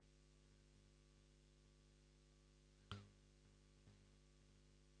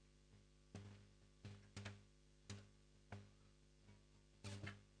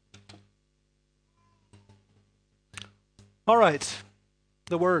All right,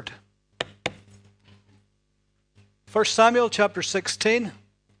 the Word. 1 Samuel chapter 16.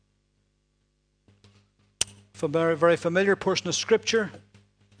 A very, very familiar portion of Scripture.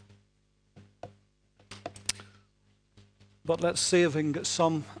 But let's see if we can get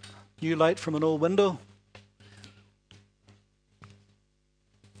some new light from an old window.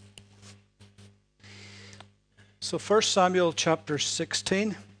 So 1 Samuel chapter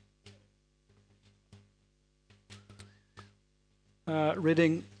 16.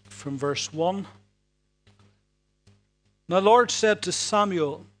 Reading from verse 1. Now the Lord said to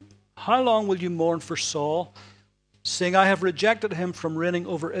Samuel, "How long will you mourn for Saul, seeing I have rejected him from reigning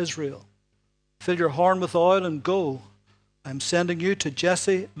over Israel? Fill your horn with oil and go. I am sending you to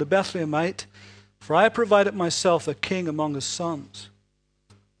Jesse the Bethlehemite, for I have provided myself a king among his sons."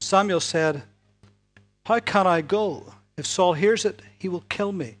 Samuel said, "How can I go? If Saul hears it, he will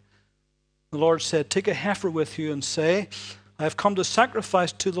kill me." The Lord said, "Take a heifer with you and say, I have come to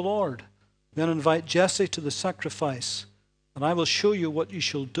sacrifice to the Lord. Then invite Jesse to the sacrifice, and I will show you what you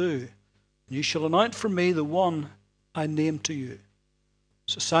shall do. And you shall anoint for me the one I name to you."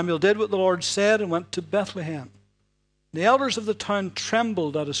 So Samuel did what the Lord said and went to Bethlehem. The elders of the town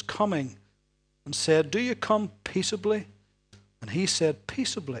trembled at his coming and said, "Do you come peaceably?" And he said,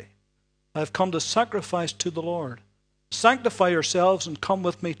 "Peaceably. I have come to sacrifice to the Lord. Sanctify yourselves and come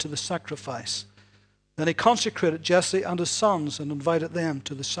with me to the sacrifice." Then he consecrated Jesse and his sons and invited them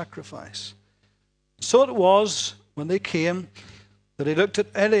to the sacrifice. So it was, when they came, that he looked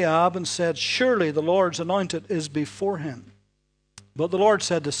at Eliab and said, "Surely the Lord's anointed is before him." But the Lord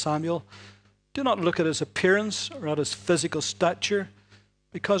said to Samuel, "Do not look at his appearance or at his physical stature,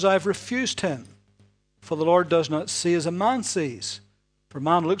 because I have refused him. For the Lord does not see as a man sees. For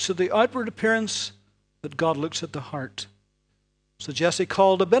man looks at the outward appearance, but God looks at the heart." So Jesse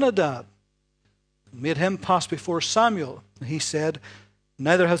called Abinadab and made him pass before Samuel. And he said,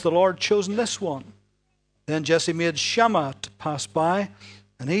 "Neither has the Lord chosen this one." Then Jesse made Shammah to pass by,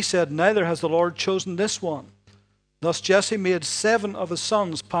 and he said, "Neither has the Lord chosen this one." Thus Jesse made 7 of his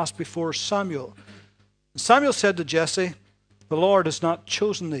sons pass before Samuel. And Samuel said to Jesse, "The Lord has not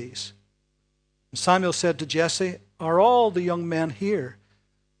chosen these." And Samuel said to Jesse, "Are all the young men here?"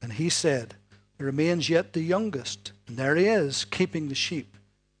 And he said, "There remains yet the youngest, and there he is, keeping the sheep."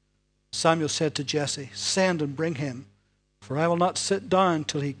 Samuel said to Jesse, "Send and bring him, for I will not sit down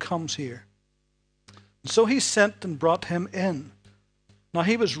till he comes here." And so he sent and brought him in. Now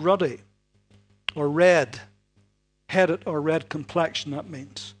he was ruddy, or red-headed, or red complexion, that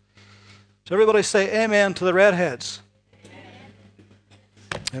means. So everybody say amen to the redheads.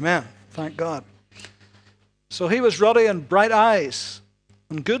 Amen. Thank God. So he was ruddy and bright eyes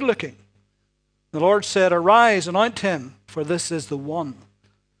and good looking. The Lord said, "Arise, anoint him, for this is the one."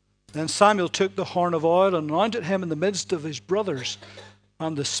 Then Samuel took the horn of oil and anointed him in the midst of his brothers.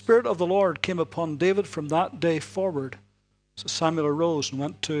 And the Spirit of the Lord came upon David from that day forward. So Samuel arose and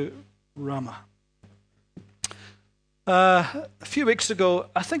went to Ramah. A few weeks ago,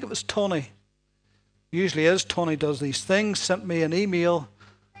 I think it was Tony, usually is, Tony does these things, sent me an email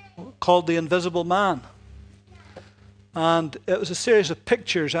called The Invisible Man. And it was a series of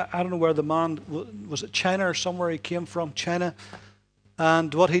pictures. I don't know where the man, was it China or somewhere he came from, China?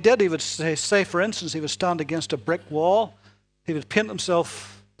 And what he did, he would say, for instance, he would stand against a brick wall. He would paint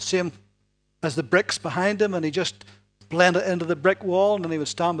himself same as the bricks behind him, and he just blend it into the brick wall. And then he would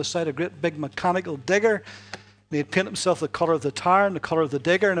stand beside a great big mechanical digger. And he'd paint himself the colour of the tire and the colour of the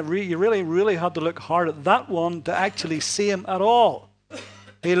digger. And you really, really had to look hard at that one to actually see him at all.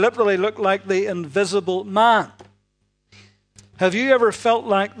 He literally looked like the Invisible Man. Have you ever felt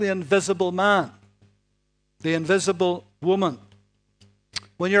like the Invisible Man? The Invisible Woman?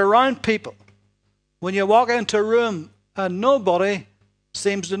 When you're around people, when you walk into a room and nobody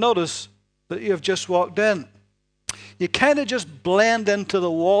seems to notice that you've just walked in, you kind of just blend into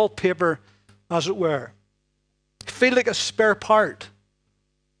the wallpaper, as it were. You feel like a spare part.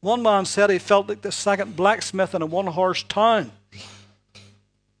 One man said he felt like the second blacksmith in a one-horse town.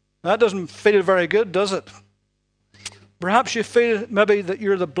 That doesn't feel very good, does it? Perhaps you feel maybe that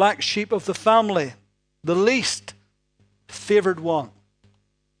you're the black sheep of the family, the least favored one.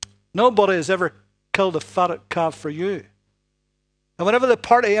 Nobody has ever killed a fatted calf for you. And whenever the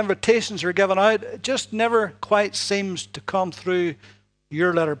party invitations are given out, it just never quite seems to come through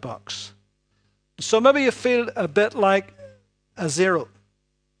your letterbox. So maybe you feel a bit like a zero.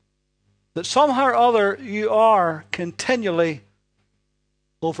 That somehow or other you are continually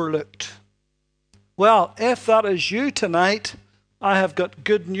overlooked. Well, if that is you tonight, I have got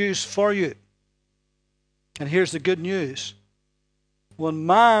good news for you. And here's the good news. When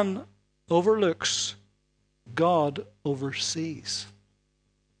man overlooks, God oversees.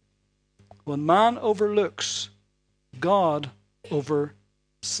 When man overlooks, God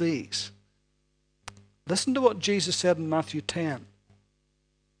oversees. Listen to what Jesus said in Matthew 10.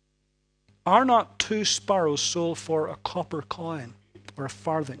 Are not 2 sparrows sold for a copper coin or a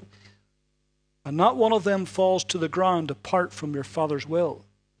farthing? And not one of them falls to the ground apart from your Father's will.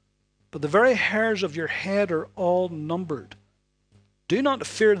 But the very hairs of your head are all numbered. Do not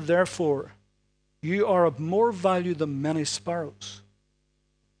fear, therefore. You are of more value than many sparrows.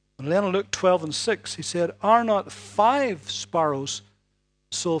 And then in Luke 12:6, he said, Are not 5 sparrows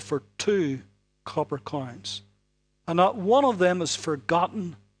sold for 2 copper coins? And not one of them is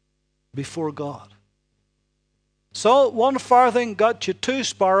forgotten before God. So 1 farthing got you 2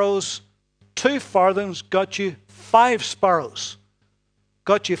 sparrows. 2 farthings got you 5 sparrows.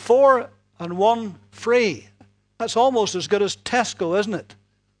 Got you 4 and 1 free. That's almost as good as Tesco, isn't it?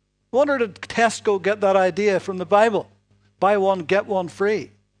 Wonder did Tesco get that idea from the Bible? Buy one, get one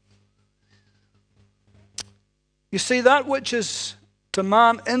free. You see, that which is to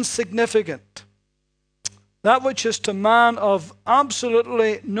man insignificant, that which is to man of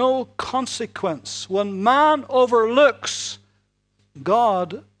absolutely no consequence, when man overlooks,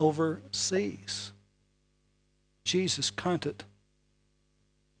 God oversees. Jesus counted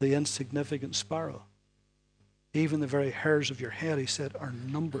the insignificant sparrow. Even the very hairs of your head, he said, are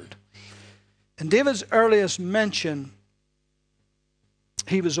numbered. In David's earliest mention,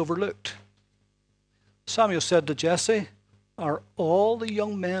 he was overlooked. Samuel said to Jesse, Are all the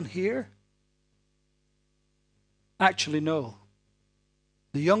young men here? Actually, no.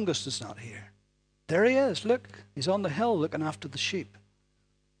 The youngest is not here. There he is. Look, he's on the hill looking after the sheep.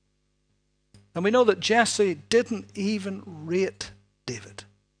 And we know that Jesse didn't even rate David.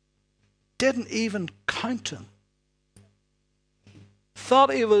 Didn't even count him.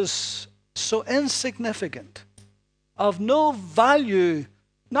 Thought he was so insignificant, of no value,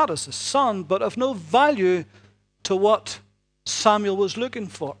 not as a son, but of no value to what Samuel was looking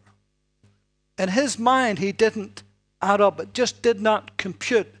for. In his mind, he didn't add up. It just did not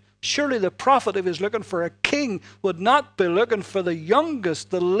compute. Surely the prophet, if he was looking for a king, would not be looking for the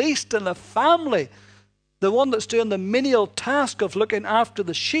youngest, the least in the family, the one that's doing the menial task of looking after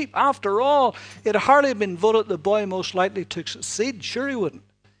the sheep. After all, it had hardly been voted the boy most likely to succeed. Sure he wouldn't.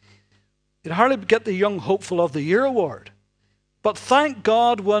 He'd hardly get the Young Hopeful of the Year award. But thank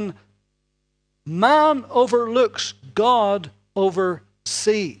God, when man overlooks, God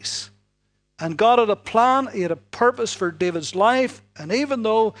oversees. And God had a plan, he had a purpose for David's life, and even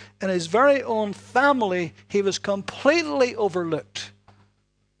though in his very own family he was completely overlooked,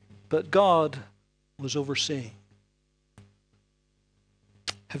 but God was overseeing.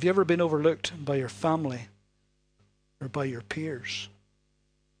 Have you ever been overlooked by your family or by your peers?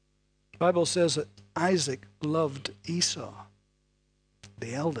 The Bible says that Isaac loved Esau,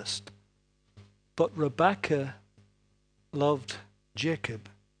 the eldest, but Rebekah loved Jacob,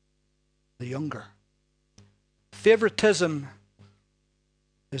 the younger. Favoritism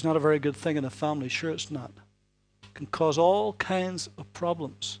is not a very good thing in a family. Sure it's not. It can cause all kinds of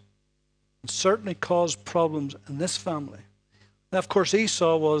problems. It certainly caused problems in this family. Now, of course,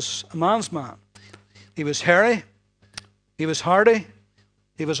 Esau was a man's man. He was hairy. He was hardy.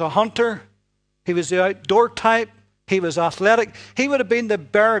 He was a hunter. He was the outdoor type. He was athletic. He would have been the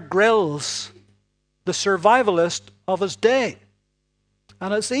Bear Grylls, the survivalist of his day.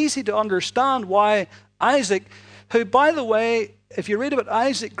 And it's easy to understand why Isaac, who, by the way, if you read about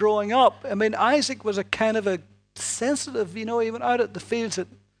Isaac growing up, I mean, Isaac was a kind of a sensitive, he went out at the fields at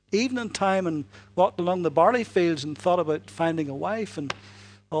evening time and walked along the barley fields and thought about finding a wife and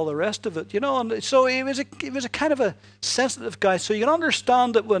all the rest of it, And so he was a kind of a sensitive guy. So you can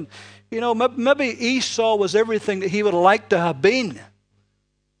understand that when, maybe Esau was everything that he would like to have been.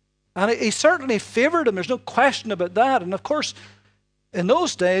 And he certainly favored him. There's no question about that. And of course, in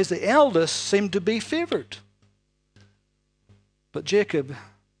those days, the eldest seemed to be favored. But Jacob,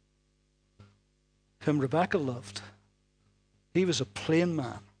 whom Rebekah loved, he was a plain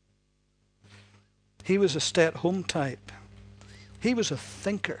man. He was a stay-at-home type. He was a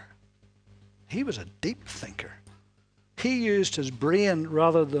thinker. He was a deep thinker. He used his brain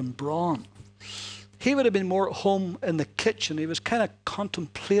rather than brawn. He would have been more at home in the kitchen. He was kind of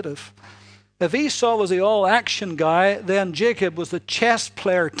contemplative. If Esau was the all-action guy, then Jacob was the chess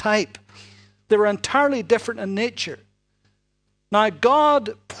player type. They were entirely different in nature. Now,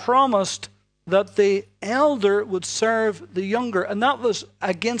 God promised that the elder would serve the younger, and that was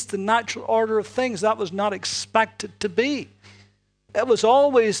against the natural order of things. That was not expected to be. It was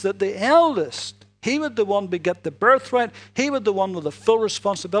always that the eldest He would the one get the birthright. He would the one with the full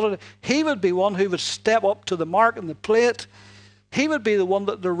responsibility. He would be one who would step up to the mark and the plate. He would be the one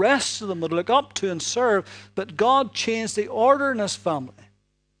that the rest of them would look up to and serve. But God changed the order in his family.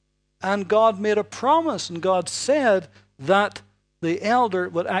 And God made a promise, and God said that the elder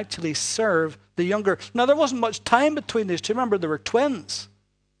would actually serve the younger. Now, there wasn't much time between these two. Remember, they were twins.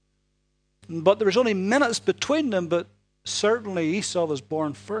 But there was only minutes between them, but certainly Esau was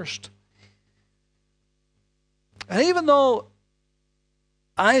born first. And even though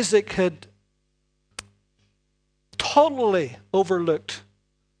Isaac had totally overlooked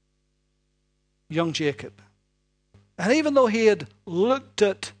young Jacob, and even though he had looked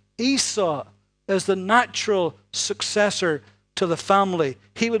at Esau as the natural successor to the family,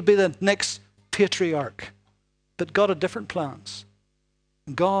 he would be the next patriarch. But God had different plans.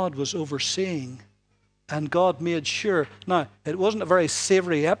 God was overseeing, and God made sure. Now, it wasn't a very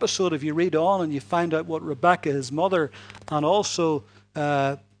savory episode if you read on and you find out what Rebekah, his mother, and also,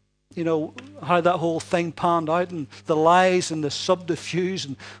 how that whole thing panned out, and the lies and the subterfuge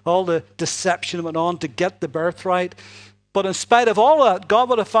and all the deception went on to get the birthright. But in spite of all that, God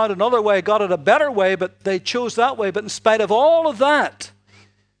would have found another way. God had a better way, but they chose that way. But in spite of all of that,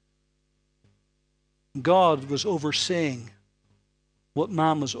 God was overseeing what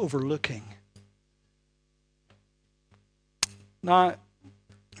man was overlooking. Now,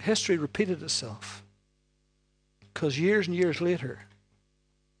 history repeated itself. Because years and years later,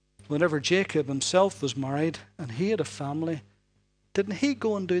 whenever Jacob himself was married and he had a family, didn't he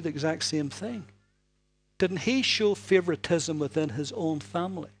go and do the exact same thing? Didn't he show favoritism within his own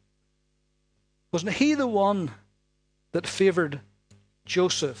family? Wasn't he the one that favored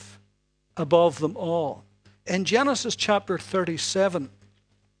Joseph above them all? In Genesis chapter 37,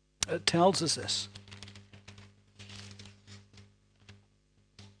 it tells us this.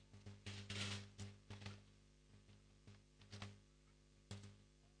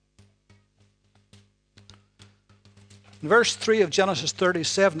 In verse 3 of Genesis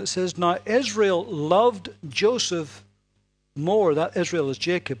 37, it says, "Now Israel loved Joseph more," that Israel is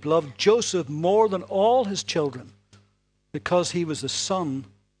Jacob, "loved Joseph more than all his children, because he was the son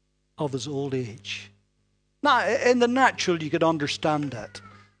of his old age." Now, in the natural, you could understand that.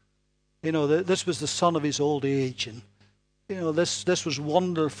 This was the son of his old age, and, this was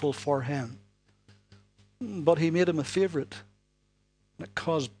wonderful for him. But he made him a favorite, and it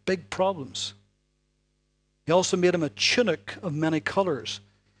caused big problems. He also made him a tunic of many colors.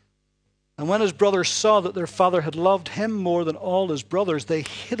 And when his brothers saw that their father had loved him more than all his brothers, they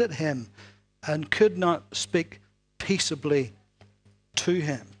hated him and could not speak peaceably to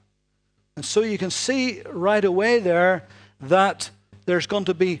him. And so you can see right away there that there's going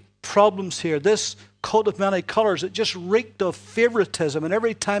to be problems here. This coat of many colors, it just reeked of favoritism. And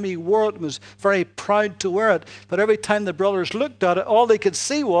every time he wore it, he was very proud to wear it. But every time the brothers looked at it, all they could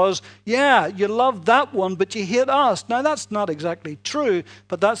see was, yeah, you love that one, but you hate us. Now, that's not exactly true,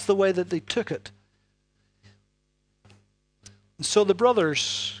 but that's the way that they took it. And so the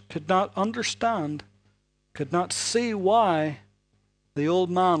brothers could not understand, could not see why the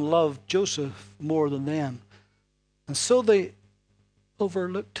old man loved Joseph more than them. And so they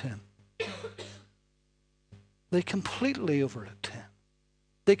overlooked him. They completely overlooked him.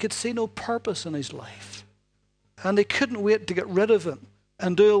 They could see no purpose in his life. And they couldn't wait to get rid of him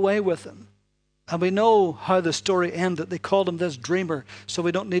and do away with him. And we know how the story ended. They called him this dreamer, so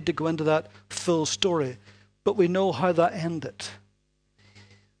we don't need to go into that full story. But we know how that ended.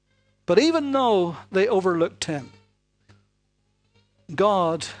 But even though they overlooked him,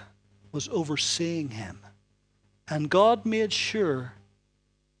 God was overseeing him. And God made sure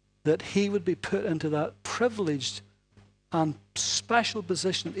that he would be put into that privileged and special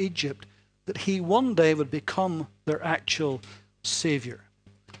position in Egypt, that he one day would become their actual Savior.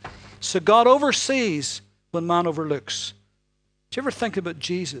 So God oversees when man overlooks. Do you ever think about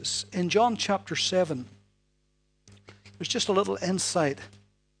Jesus? In John chapter 7, there's just a little insight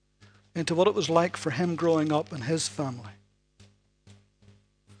into what it was like for him growing up in his family.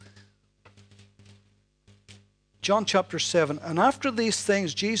 John chapter 7, "And after these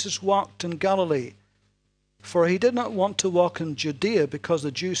things Jesus walked in Galilee, for he did not want to walk in Judea because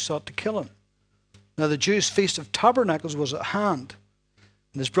the Jews sought to kill him. Now the Jews' feast of tabernacles was at hand.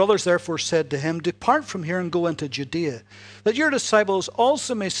 And his brothers therefore said to him, 'Depart from here and go into Judea, that your disciples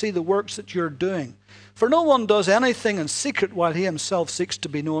also may see the works that you're doing. For no one does anything in secret while he himself seeks to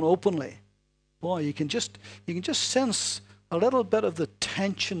be known openly.'" Boy, you can just sense a little bit of the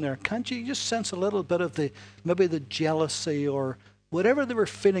tension there, can't you? You just sense a little bit of maybe the jealousy or whatever they were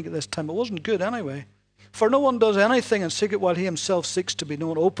feeling at this time. It wasn't good anyway. For no one does anything in secret while he himself seeks to be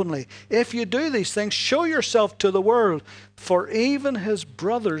known openly. If you do these things, show yourself to the world, for even his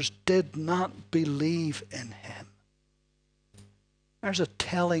brothers did not believe in him. There's a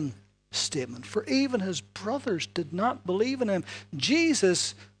telling statement. For even his brothers did not believe in him.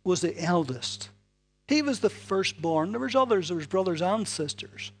 Jesus was the eldest. He was the firstborn. There was others, there was brothers and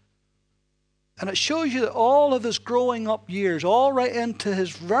sisters. And it shows you that all of his growing up years, all right into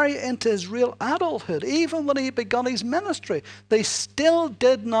his real adulthood, even when he began his ministry, they still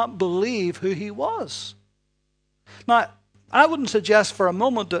did not believe who he was. Now, I wouldn't suggest for a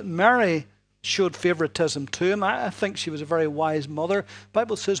moment that Mary showed favoritism to him. I think she was a very wise mother. The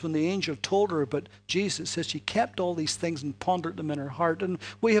Bible says when the angel told her about Jesus, it says she kept all these things and pondered them in her heart. And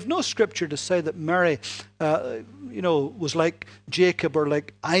we have no scripture to say that Mary, was like Jacob or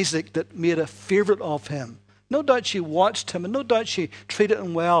like Isaac that made a favorite of him. No doubt she watched him, and no doubt she treated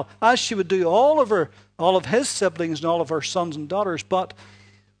him well, as she would do all of his siblings and all of her sons and daughters. But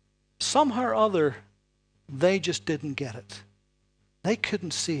somehow or other, they just didn't get it. They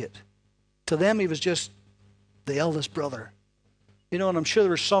couldn't see it. To them, he was just the eldest brother. And I'm sure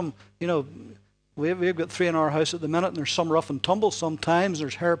there was some, we've got 3 in our house at the minute, and there's some rough and tumble sometimes.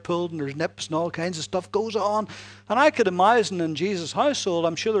 There's hair pulled, and there's nips, and all kinds of stuff goes on. And I could imagine in Jesus' household,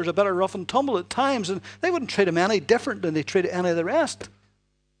 I'm sure there's a bit of rough and tumble at times, and they wouldn't treat him any different than they treated any of the rest.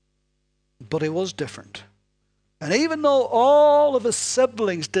 But he was different. And even though all of his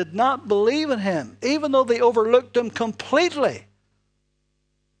siblings did not believe in him, even though they overlooked him completely,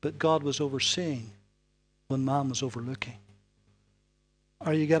 but God was overseeing when man was overlooking.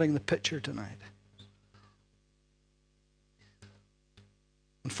 Are you getting the picture tonight?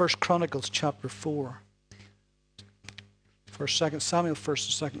 In 1 Chronicles chapter 4, 2 Samuel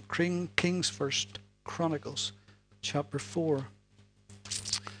 1st and 2 Kings 1st Chronicles chapter 4.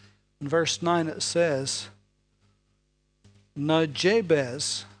 In verse 9 it says, Now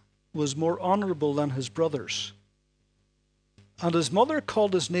Jabez was more honorable than his brothers, and his mother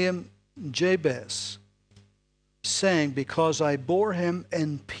called his name Jabez, saying, Because I bore him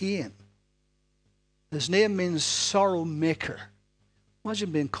in pain. His name means sorrow maker. Imagine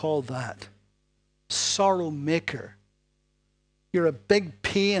being called that. Sorrow maker. You're a big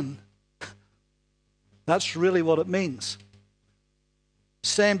pain. That's really what it means.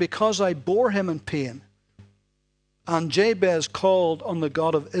 Saying, Because I bore him in pain. And Jabez called on the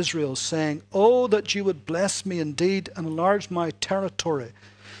God of Israel, saying, Oh, that you would bless me indeed and enlarge my territory,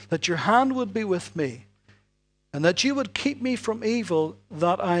 that your hand would be with me, and that you would keep me from evil,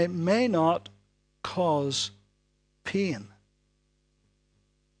 that I may not cause pain.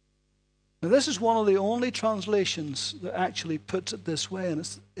 Now, this is one of the only translations that actually puts it this way, and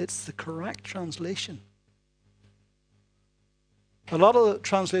it's the correct translation. A lot of the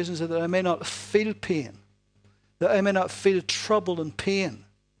translations say that I may not feel pain, that I may not feel trouble and pain.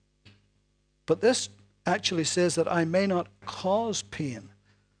 But this actually says that I may not cause pain.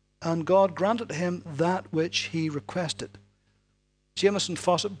 And God granted him that which he requested. Jameson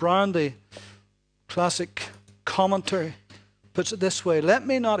Fawcett Brown, the classic commentary, puts it this way: Let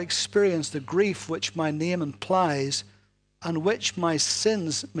me not experience the grief which my name implies, and which my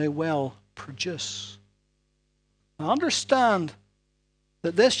sins may well produce. Now understand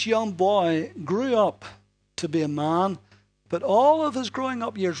that this young boy grew up to be a man, but all of his growing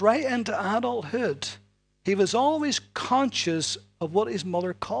up years, right into adulthood, he was always conscious of what his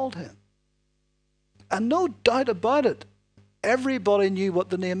mother called him. And no doubt about it, everybody knew what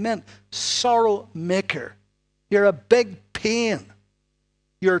the name meant. Sorrow maker. You're a big pain.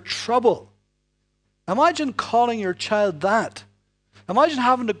 You're trouble. Imagine calling your child that. Imagine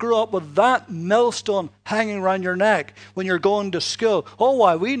having to grow up with that millstone hanging around your neck when you're going to school. Oh,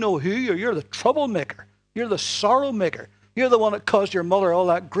 why, we know who you are. You're the troublemaker. You're the sorrow maker. You're the one that caused your mother all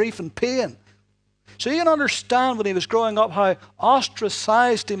that grief and pain. So you can understand when he was growing up how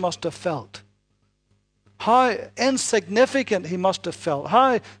ostracized he must have felt. How insignificant he must have felt.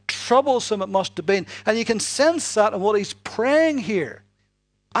 How troublesome it must have been. And you can sense that in what he's praying here.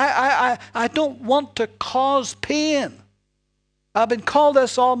 I don't want to cause pain. I've been called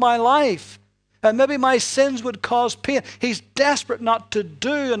this all my life. And maybe my sins would cause pain. He's desperate not to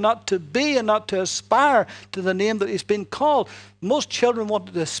do and not to be and not to aspire to the name that he's been called. Most children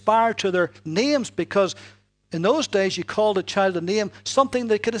want to aspire to their names because in those days you called a child a name, something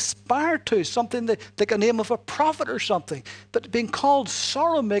they could aspire to, something like a name of a prophet or something. But being called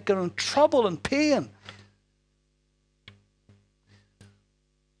sorrow maker and trouble and pain.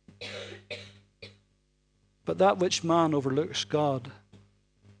 But that which man overlooks, God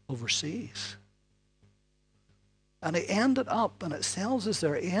oversees. And he ended up, and it tells us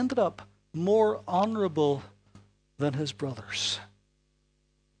there, he ended up more honorable than his brothers.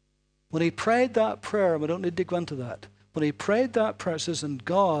 When he prayed that prayer, and we don't need to go into that, when he prayed that prayer, it says, and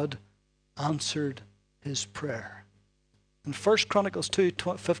God answered his prayer. In 1 Chronicles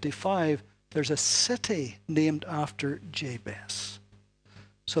 2:55, there's a city named after Jabez.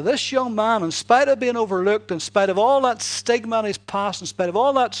 So this young man, in spite of being overlooked, in spite of all that stigma in his past, in spite of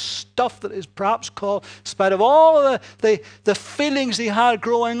all that stuff that is perhaps called, in spite of all of the feelings he had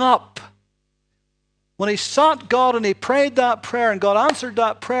growing up, when he sought God and he prayed that prayer and God answered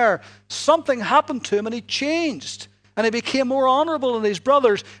that prayer, something happened to him and he changed. And he became more honorable than his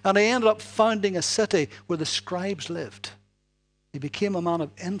brothers, and he ended up founding a city where the scribes lived. He became a man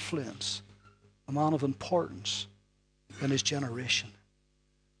of influence, a man of importance in his generation.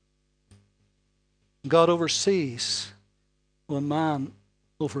 God oversees when man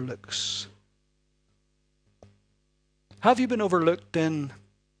overlooks. Have you been overlooked in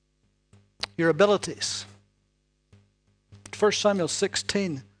your abilities? 1 Samuel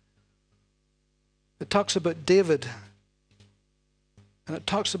 16, it talks about David, and it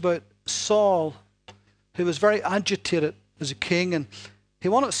talks about Saul, who was very agitated as a king, and he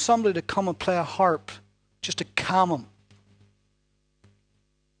wanted somebody to come and play a harp just to calm him.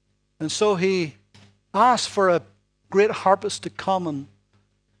 And so he asked for a great harpist to come and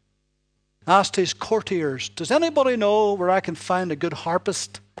asked his courtiers, does anybody know where I can find a good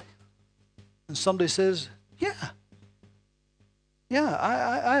harpist? And somebody says, I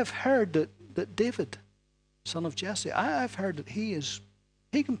have heard that David, son of Jesse, I've heard that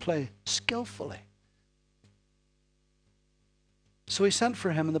he can play skillfully. So he sent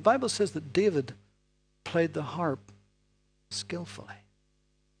for him, and the Bible says that David played the harp skillfully.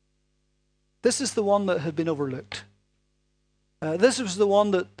 This is the one that had been overlooked. This was the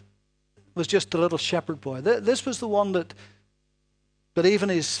one that was just a little shepherd boy. This was the one that even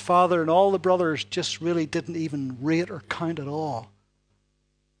his father and all the brothers just really didn't even rate or count at all.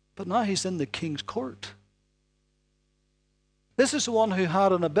 But now he's in the king's court. This is the one who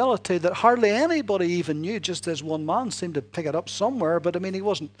had an ability that hardly anybody even knew. Just as one man seemed to pick it up somewhere, but I mean, he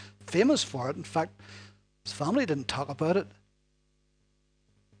wasn't famous for it. In fact, his family didn't talk about it.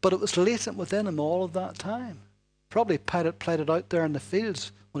 But it was latent within him all of that time. Probably played it out there in the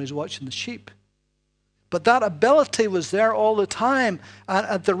fields when he was watching the sheep. But that ability was there all the time. And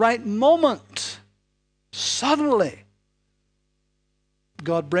at the right moment, suddenly,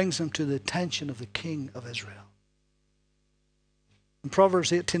 God brings him to the attention of the king of Israel. In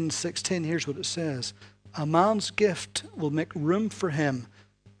Proverbs 18:16, here's what it says. A man's gift will make room for him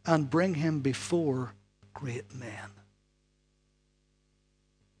and bring him before great men.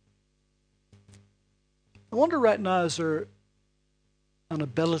 I wonder right now, is there an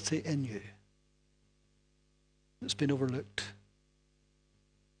ability in you that's been overlooked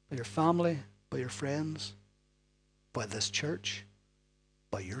by your family, by your friends, by this church,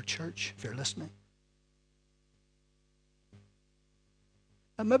 by your church, if you're listening?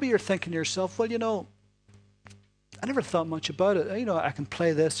 And maybe you're thinking to yourself, well, I never thought much about it. I can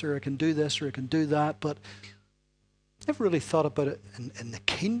play this, or I can do this, or I can do that, but I never really thought about it in the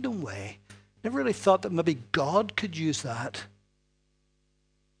kingdom way. Never really thought that maybe God could use that.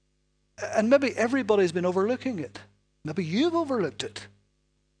 And maybe everybody's been overlooking it. Maybe you've overlooked it.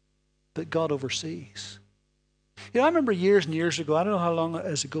 But God oversees. I remember years and years ago, I don't know how long it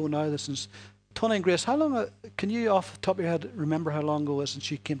is ago now, this is Tony and Grace, how long, can you off the top of your head remember how long ago it was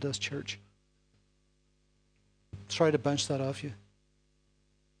since you came to this church? Sorry to bounce that off you.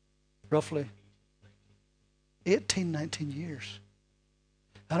 Roughly 18, 19 years.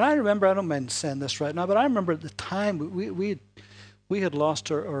 And I remember, I don't mind saying this right now, but I remember at the time we had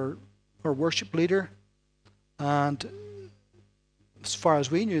lost our worship leader, and as far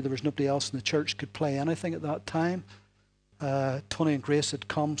as we knew, there was nobody else in the church could play anything at that time. Tony and Grace had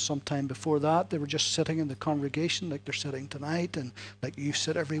come sometime before that. They were just sitting in the congregation like they're sitting tonight, and like you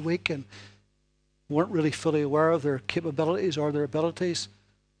sit every week, and weren't really fully aware of their capabilities or their abilities.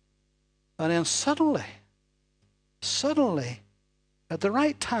 And then suddenly, at the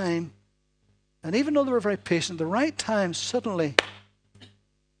right time, and even though they were very patient, at the right time, suddenly,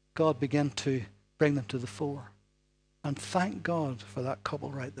 God began to bring them to the fore. And thank God for that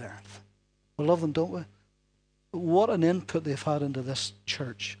couple right there. We love them, don't we? What an input they've had into this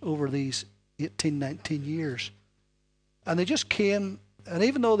church over these 18, 19 years. And they just came, and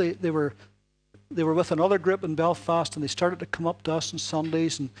even though they were with another group in Belfast, and they started to come up to us on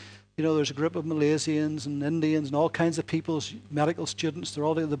Sundays, and there's a group of Malaysians and Indians and all kinds of people, medical students, they're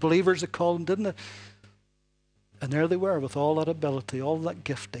all the believers, they called them, didn't they? And there they were with all that ability, all that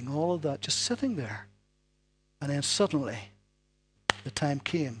gifting, all of that, just sitting there. And then suddenly, the time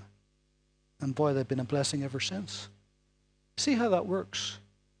came And boy, they've been a blessing ever since. See how that works.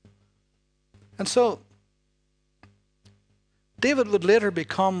 And so, David would later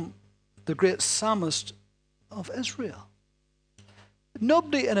become the great psalmist of Israel.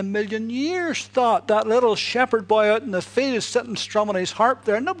 Nobody in a million years thought that little shepherd boy out in the field sitting strumming his harp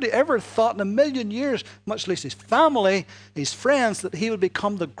there, nobody ever thought in a million years, much less his family, his friends, that he would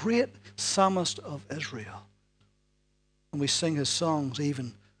become the great psalmist of Israel. And we sing his songs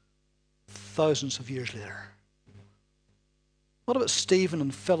even thousands of years later. What about Stephen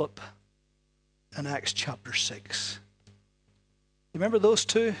and Philip in Acts chapter 6? You remember those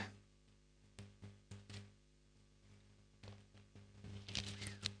two?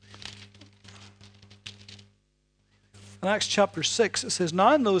 In Acts chapter 6, it says,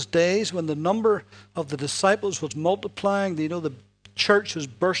 "Now in those days when the number of the disciples was multiplying, the church was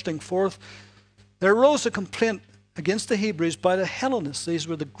bursting forth, there arose a complaint against the Hebrews by the Hellenists." These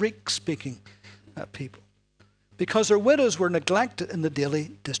were the Greek-speaking people. "Because their widows were neglected in the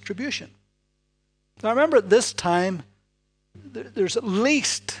daily distribution." Now remember, at this time, there's at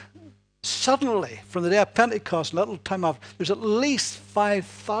least, suddenly, from the day of Pentecost, a little time after, there's at least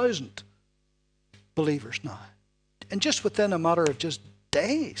 5,000 believers now. And just within a matter of just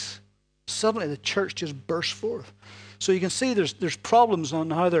days, suddenly the church just burst forth. So you can see there's problems on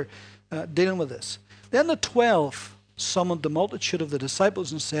how they're dealing with this. Then the 12 summoned the multitude of the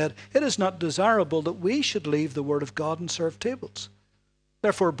disciples and said, "It is not desirable that we should leave the word of God and serve tables.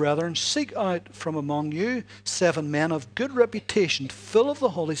 Therefore, brethren, seek out from among you 7 men of good reputation, full of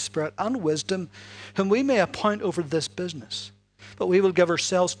the Holy Spirit and wisdom, whom we may appoint over this business. But we will give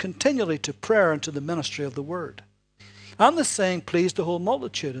ourselves continually to prayer and to the ministry of the word." And the saying pleased the whole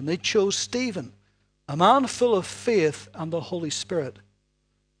multitude, and they chose Stephen, a man full of faith and the Holy Spirit,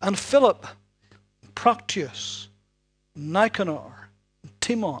 and Philip, Proctius, Nicanor,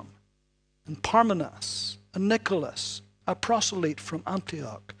 Timon, and Parmenas, and Nicholas, a proselyte from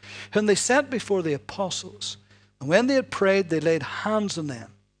Antioch, whom they sent before the apostles. And when they had prayed, they laid hands on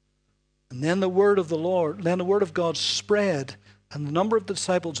them. And then the word of God spread, and the number of the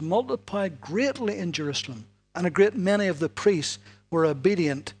disciples multiplied greatly in Jerusalem, and a great many of the priests were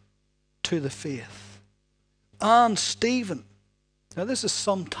obedient to the faith. And Stephen, now this is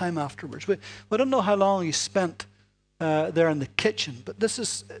some time afterwards. We don't know how long he spent there in the kitchen, but this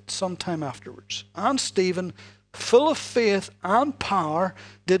is some time afterwards. "And Stephen, full of faith and power,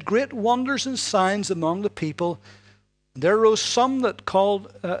 did great wonders and signs among the people. There arose some that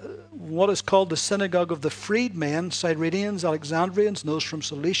called what is called the synagogue of the freedmen, Cyrenians, Alexandrians, and those from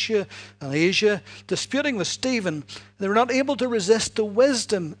Cilicia and Asia, disputing with Stephen. They were not able to resist the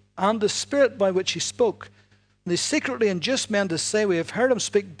wisdom and the spirit by which he spoke. And they secretly induced men to say, 'We have heard him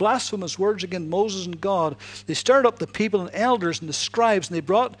speak blasphemous words against Moses and God.' They stirred up the people and elders and the scribes, and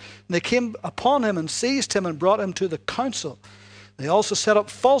they came upon him and seized him and brought him to the council. They also set up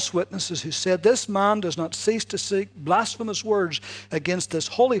false witnesses who said, 'This man does not cease to speak blasphemous words against this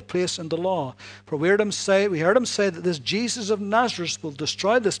holy place and the law. For we heard him say that this Jesus of Nazareth will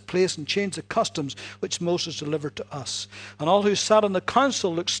destroy this place and change the customs which Moses delivered to us.' And all who sat in the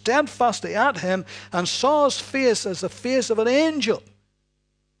council looked steadfastly at him and saw his face as the face of an angel."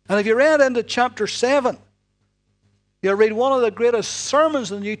 And if you read into chapter 7, you'll read one of the greatest sermons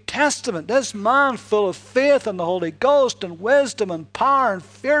in the New Testament. This man, full of faith and the Holy Ghost and wisdom and power and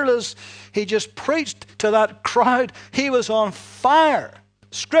fearless, he just preached to that crowd. He was on fire.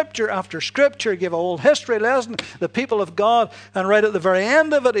 Scripture after scripture, gave a whole history lesson, the people of God. And right at the very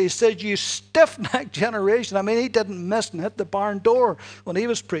end of it, he said, "You stiff-necked generation." I mean, he didn't miss and hit the barn door when he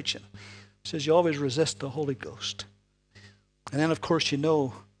was preaching. He says, you always resist the Holy Ghost. And then, of course, you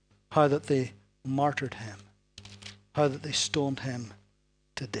know how that they martyred him. How that they stoned him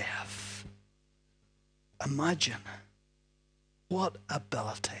to death. Imagine what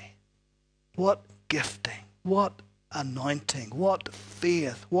ability, what gifting, what anointing, what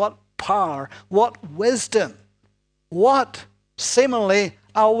faith, what power, what wisdom, what seemingly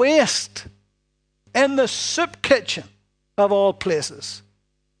a waste in the soup kitchen of all places.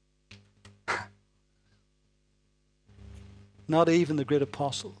 Not even the great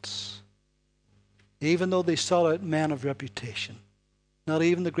apostles, even though they sought out men of reputation, not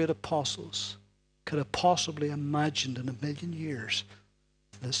even the great apostles could have possibly imagined in a million years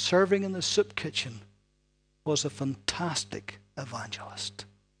that serving in the soup kitchen was a fantastic evangelist,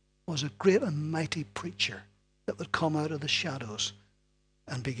 was a great and mighty preacher that would come out of the shadows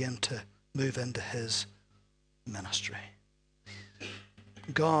and begin to move into his ministry.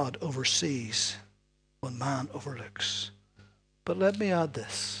 God oversees what man overlooks. But let me add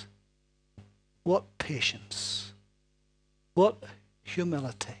this. What patience, what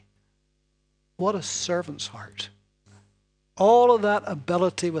humility, What a servant's heart. All of that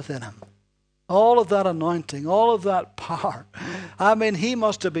ability within him, all of that anointing, all of that power. I mean, he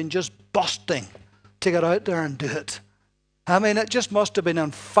must have been just busting to get out there and do it. I mean, it just must have been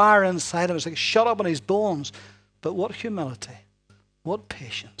on fire inside him. It's like shut up in his bones. But what humility, what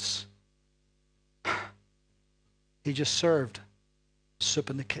patience. He just served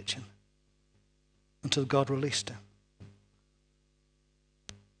soup in the kitchen until God released him.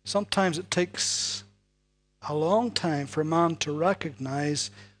 Sometimes it takes a long time for a man to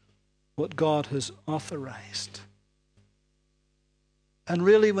recognize what God has authorized. And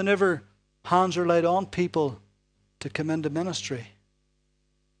really, whenever hands are laid on people to come into ministry,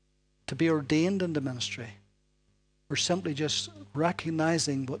 to be ordained into ministry, we're simply just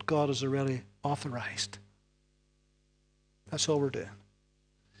recognizing what God has already authorized. That's all we're doing.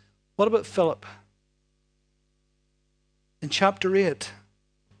 What about Philip? In chapter 8,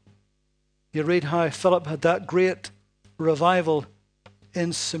 you read how Philip had that great revival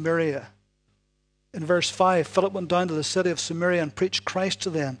in Samaria. In verse 5, Philip went down to the city of Samaria and preached Christ to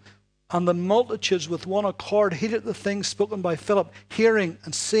them. And the multitudes with one accord heeded the things spoken by Philip, hearing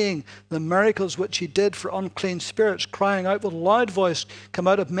and seeing the miracles which he did for unclean spirits, crying out with a loud voice, come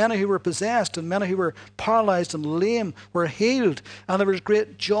out of many who were possessed, and many who were paralyzed and lame were healed. And there was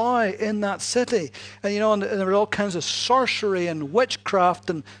great joy in that city. And and there were all kinds of sorcery and witchcraft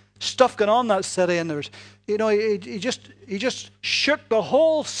and stuff going on in that city. And there was, he just shook the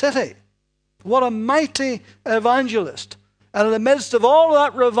whole city. What a mighty evangelist. And in the midst of all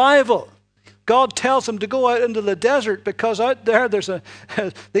that revival, God tells him to go out into the desert because out there there's the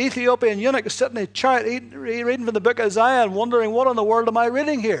Ethiopian eunuch is sitting in a chariot reading from the book of Isaiah and wondering, what in the world am I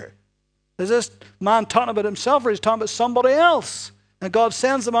reading here? Is this man talking about himself or he's talking about somebody else? And God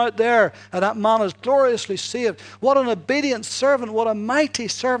sends him out there and that man is gloriously saved. What an obedient servant, what a mighty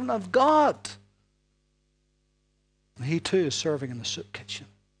servant of God. And he too is serving in the soup kitchen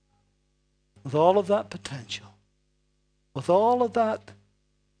with all of that potential. With all of that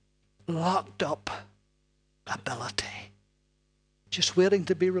locked up ability, just waiting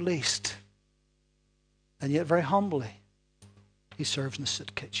to be released. And yet very humbly, he serves in the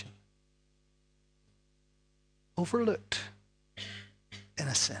soup kitchen. Overlooked, in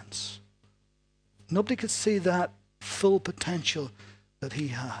a sense. Nobody could see that full potential that he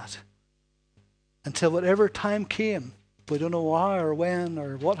had. Until whatever time came, we don't know why or when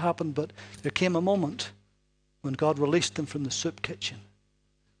or what happened, but there came a moment when God released him from the soup kitchen.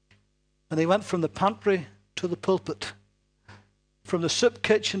 And he went from the pantry to the pulpit. From the soup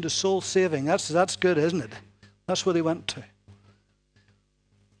kitchen to soul saving. That's good, isn't it? That's what he went to.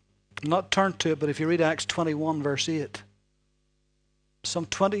 I'm not turned to it, but if you read Acts 21, verse 8, some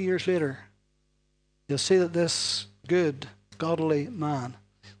 20 years later, you'll see that this good, godly man,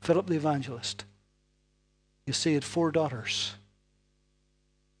 Philip the evangelist, you see he had 4 daughters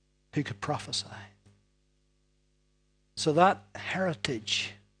who could prophesy. So that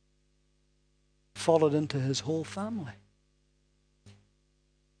heritage followed into his whole family.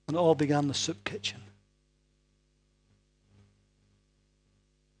 And it all began in the soup kitchen.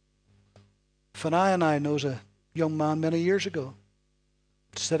 Fanai and I knows a young man many years ago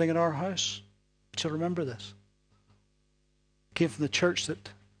sitting in our house. She'll remember this. Came from the church that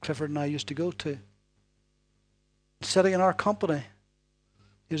Clifford and I used to go to. Sitting in our company.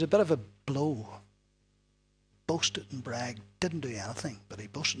 He was a bit of a blow. Boasted and bragged, didn't do anything, but he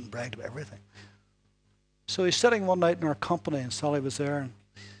boasted and bragged about everything. So he's sitting one night in our company, and Sally was there, and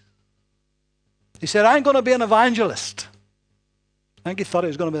he said, I'm going to be an evangelist. I think he thought he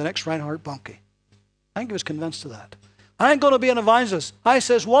was going to be the next Reinhard Bonnke. I think he was convinced of that. I'm going to be an evangelist. I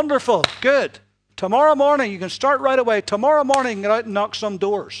says, wonderful, good. Tomorrow morning, you can start right away. Tomorrow morning, you can get out and knock some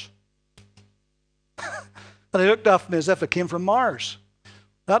doors. And he looked after me as if it came from Mars.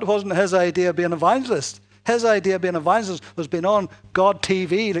 That wasn't his idea of being an evangelist. His idea of being an evangelist was being on God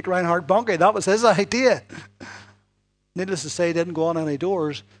TV like Reinhard Bonnke. That was his idea. Needless to say, he didn't go on any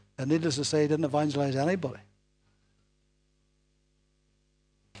doors, and needless to say, he didn't evangelize anybody.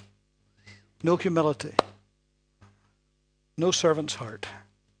 No humility. No servant's heart.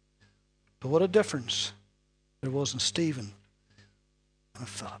 But what a difference there was in Stephen and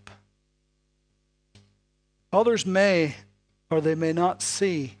Philip. Others may or they may not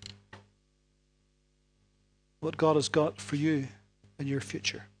see what God has got for you in your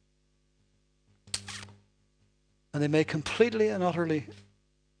future. And they may completely and utterly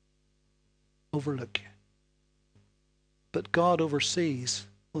overlook you. But God oversees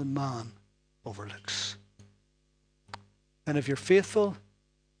when man overlooks. And if you're faithful,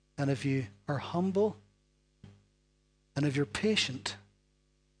 and if you are humble, and if you're patient,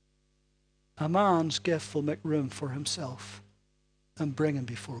 A man's gift will make room for himself and bring him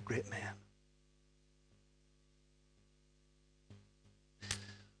before great men.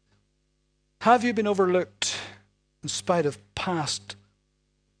 Have you been overlooked in spite of past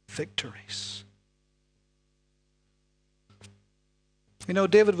victories? You know,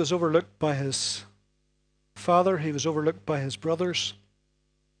 David was overlooked by his father. He was overlooked by his brothers.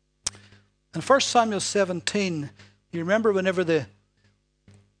 In 1 Samuel 17, you remember whenever the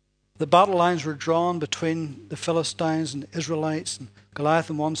battle lines were drawn between the Philistines and the Israelites, and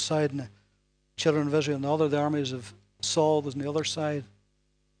Goliath on one side and the children of Israel on the other, the armies of Saul was on the other side,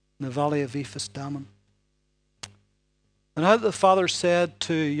 in the valley of Ephes Dammim. And how the father said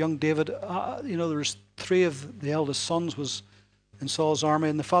to young David, there was 3 of the eldest sons was in Saul's army,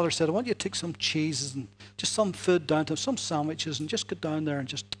 and the father said, I want you to take some cheeses and just some food down to them, some sandwiches, and just get down there and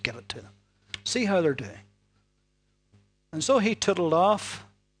just give it to them. See how they're doing. And so he tootled off,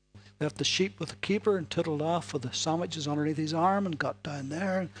 left the sheep with the keeper and tootled off with the sandwiches underneath his arm and got down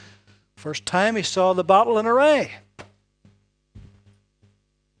there. And first time he saw the battle in array.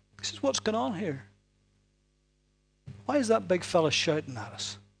 He says, what's going on here? Why is that big fella shouting at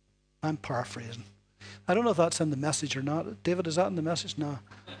us? I'm paraphrasing. I don't know if that's in the message or not. David, is that in the message? No.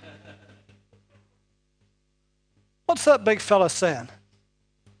 What's that big fella saying?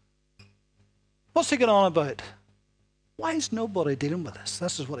 What's he going on about? Why is nobody dealing with this?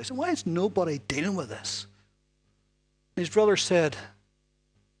 This is what he said. Why is nobody dealing with this? His brother said,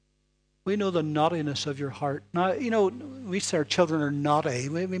 we know the naughtiness of your heart. Now, we say our children are naughty.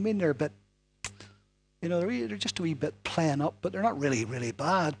 We mean they're a bit, they're just a wee bit playing up, but they're not really, really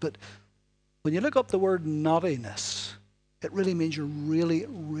bad. But when you look up the word naughtiness, it really means you're really,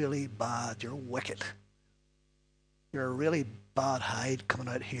 really bad. You're wicked. You're a really bad hide coming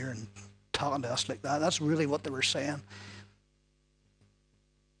out here and talking to us like that. That's really what they were saying.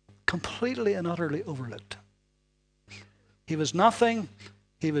 Completely and utterly overlooked. He was nothing.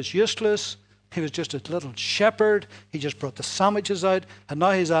 He was useless. He was just a little shepherd. He just brought the sandwiches out. And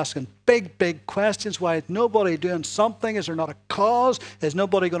now he's asking big, big questions. Why is nobody doing something? Is there not a cause? Is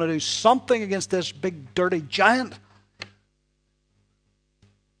nobody going to do something against this big, dirty giant?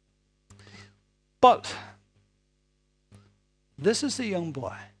 But this is the young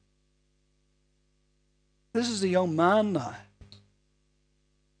boy. This is the young man now.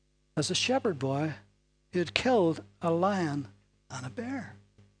 As a shepherd boy, he had killed a lion and a bear.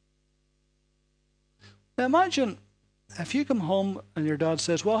 Now imagine if you come home and your dad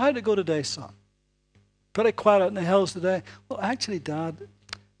says, well, how'd it go today, son? Pretty quiet out in the hills today. Well, actually, Dad,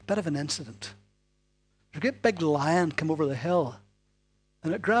 a bit of an incident. A great big lion came over the hill,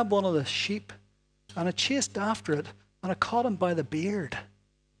 and it grabbed one of the sheep, and it chased after it, and it caught him by the beard.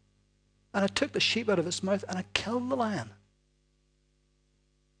 And it took the sheep out of its mouth, and it killed the lion.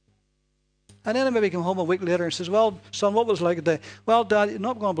 And then he maybe came home a week later and says, well, son, what was it like today? Well, Dad, you're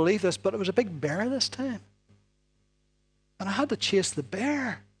not going to believe this, but it was a big bear this time. And I had to chase the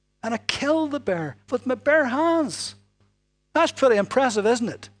bear. And I killed the bear with my bare hands. That's pretty impressive, isn't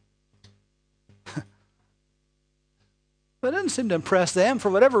it? But it didn't seem to impress them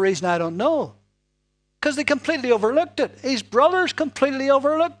for whatever reason, I don't know. Because they completely overlooked it. His brothers completely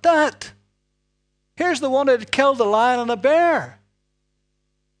overlooked that. Here's the one that had killed a lion and a bear.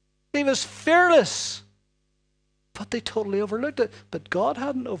 He was fearless. But they totally overlooked it. But God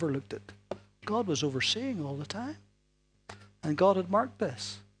hadn't overlooked it. God was overseeing all the time. And God had marked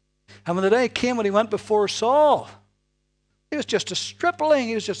this. And when the day came when he went before Saul, he was just a stripling.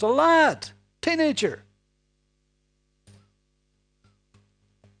 He was just a lad, teenager.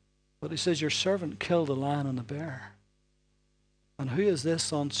 But he says, your servant killed a lion and a bear. And who is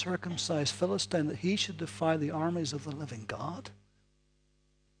this uncircumcised Philistine that he should defy the armies of the living God?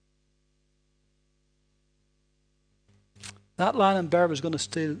 That lion and bear was going to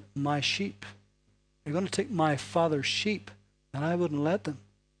steal my sheep. They're going to take my father's sheep, and I wouldn't let them.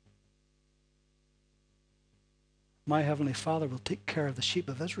 My heavenly Father will take care of the sheep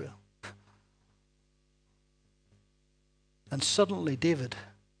of Israel. And suddenly David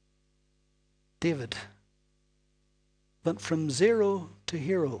went from 0 to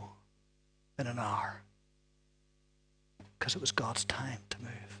hero in an hour. Because it was God's time to move.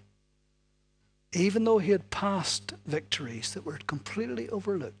 Even though he had past victories that were completely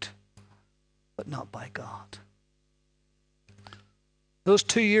overlooked, but not by God. Those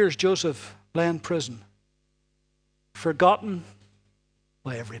 2 years Joseph lay in prison, forgotten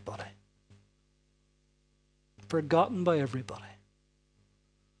by everybody. Forgotten by everybody.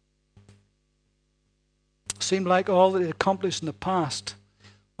 Seemed like all that he had accomplished in the past,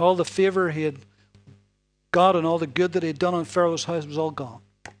 all the favor he had got and all the good that he had done in Pharaoh's house was all gone.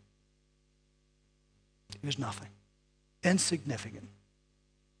 He was nothing. Insignificant.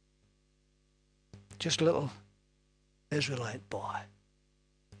 Just a little Israelite boy.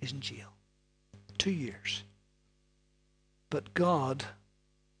 He's in jail. 2 years. But God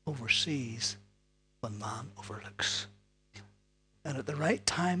oversees when man overlooks. And at the right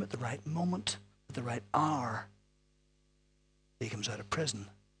time, at the right moment, at the right hour, he comes out of prison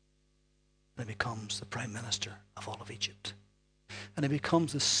and he becomes the prime minister of all of Egypt. And he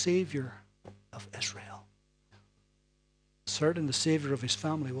becomes the savior of Israel. Certainly the savior of his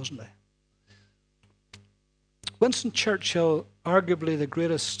family, wasn't he? Winston Churchill, arguably the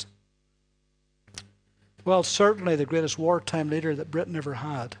greatest, well, certainly the greatest wartime leader that Britain ever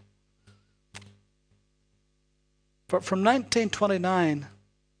had. But from 1929,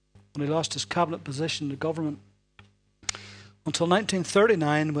 when he lost his cabinet position in the government, until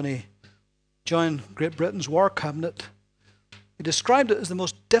 1939, when he joined Great Britain's war cabinet, he described it as the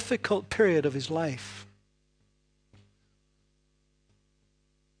most difficult period of his life.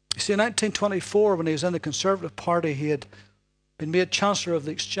 You see, in 1924, when he was in the Conservative Party, he had been made Chancellor of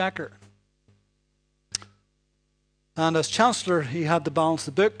the Exchequer. And as Chancellor, he had to balance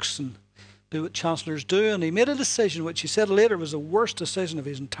the books and do what Chancellors do. And he made a decision, which he said later was the worst decision of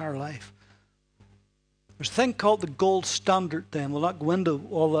his entire life. There's a thing called the gold standard then. We'll not go into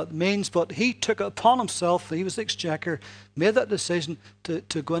all that means, but he took it upon himself, he was the Exchequer, made that decision to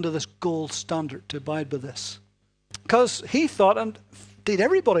go into this gold standard, to abide by this. Because he thought, and indeed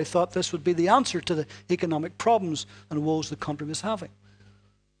everybody thought, this would be the answer to the economic problems and woes the country was having.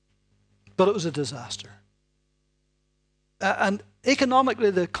 But it was a disaster. And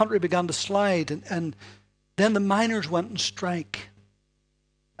economically the country began to slide, and then the miners went on strike.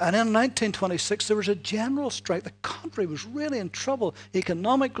 And in 1926 there was a general strike. The country was really in trouble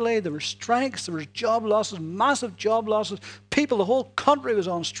economically. There were strikes, there was job losses, massive job losses. People, the whole country was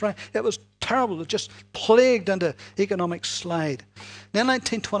on strike. It was terrible. It just plagued into economic slide. And in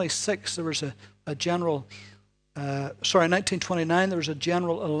 1926 there was a general, 1929 there was a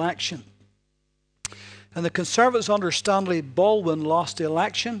general election. And the Conservatives under Stanley Baldwin lost the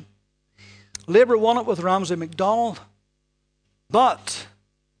election. Labour won it with Ramsay MacDonald. But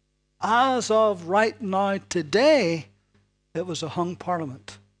as of right now, today, it was a hung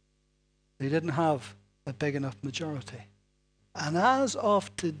parliament. They didn't have a big enough majority. And as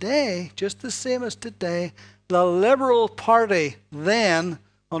of today, just the same as today, the Liberal Party then,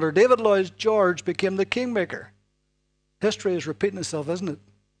 under David Lloyd George, became the kingmaker. History is repeating itself, isn't it?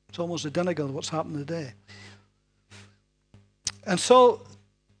 It's almost identical to what's happening today. And so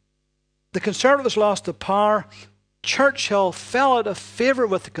the Conservatives lost the power. Churchill fell out of favour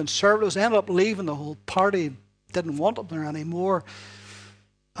with the Conservatives, ended up leaving the whole party, didn't want them there anymore.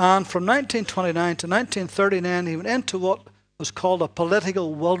 And from 1929 to 1939, he went into what was called a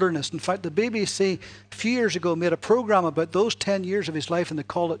political wilderness. In fact, the BBC a few years ago made a programme about those 10 years of his life, and they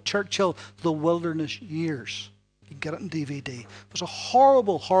called it Churchill, the Wilderness Years. You can get it on DVD. It was a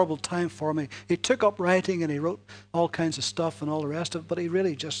horrible, horrible time for me. He took up writing and he wrote all kinds of stuff and all the rest of it, but he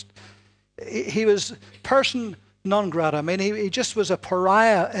really just, he was person non grata. I mean, he just was a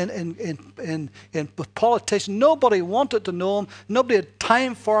pariah in with politicians. Nobody wanted to know him. Nobody had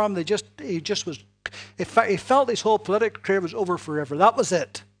time for him. He just was, he felt his whole political career was over forever. That was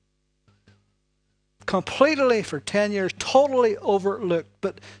it. Completely for 10 years, totally overlooked.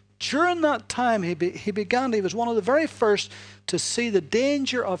 But during that time, he was one of the very first to see the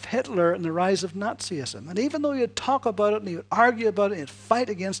danger of Hitler and the rise of Nazism. And even though he would talk about it and he would argue about it and he'd fight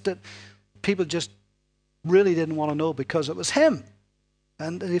against it, people just really didn't want to know because it was him.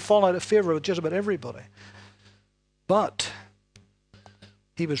 And he'd fall out of favour with just about everybody. But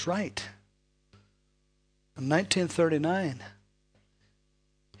he was right. In 1939,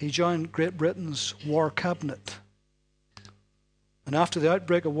 he joined Great Britain's war cabinet. And after the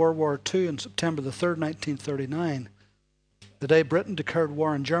outbreak of World War II on September the 3rd, 1939, the day Britain declared war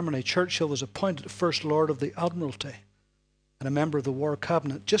on Germany, Churchill was appointed First Lord of the Admiralty and a member of the War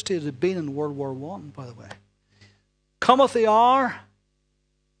Cabinet, just as he had been in World War I, by the way. Cometh the hour,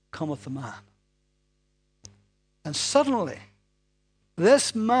 cometh the man. And suddenly,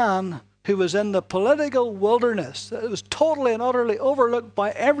 this man who was in the political wilderness, that was totally and utterly overlooked by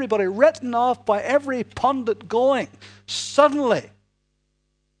everybody, written off by every pundit going, suddenly,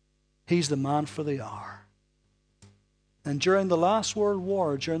 he's the man for the hour. And during the last World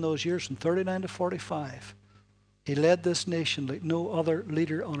War, during those years from 39 to 45, he led this nation like no other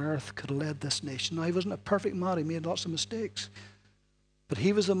leader on earth could have led this nation. Now, he wasn't a perfect man. He made lots of mistakes. But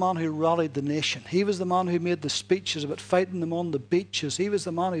he was the man who rallied the nation. He was the man who made the speeches about fighting them on the beaches. He was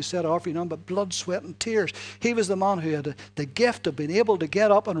the man who said, offering none but blood, sweat, and tears. He was the man who had the gift of being able to get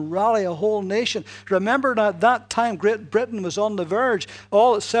up and rally a whole nation. Remember that at that time, Great Britain was on the verge.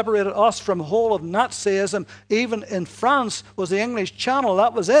 All that separated us from the whole of Nazism, even in France, was the English Channel.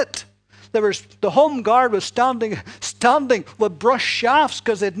 That was it. The Home Guard was standing with brush shafts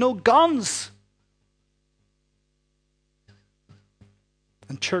because they had no guns.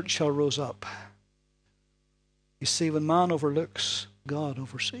 And Churchill rose up. You see, when man overlooks, God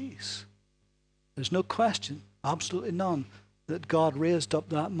oversees. There's no question, absolutely none, that God raised up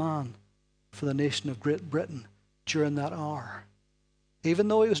that man for the nation of Great Britain during that hour. Even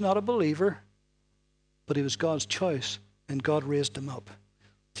though he was not a believer, but he was God's choice, and God raised him up.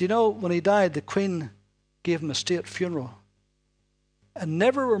 Do you know, when he died, the Queen gave him a state funeral. And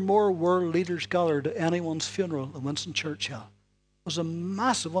never were more world leaders gathered at anyone's funeral than Winston Churchill. It was a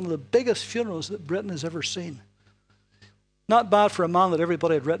massive, one of the biggest funerals that Britain has ever seen. Not bad for a man that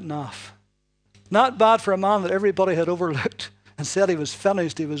everybody had written off. Not bad for a man that everybody had overlooked and said he was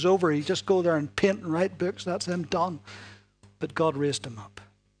finished, he was over, he'd just go there and paint and write books, that's him done. But God raised him up.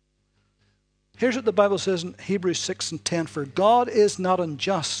 Here's what the Bible says in Hebrews 6 and 10. For God is not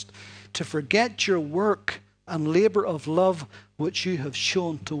unjust to forget your work and labor of love which you have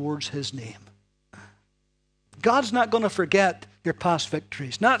shown towards his name. God's not going to forget your past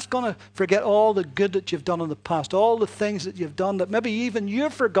victories. Not going to forget all the good that you've done in the past, all the things that you've done that maybe even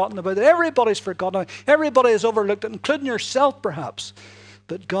you've forgotten about. Everybody's forgotten about. Everybody has overlooked it, including yourself perhaps.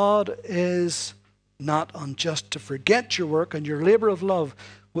 But God is not unjust to forget your work and your labor of love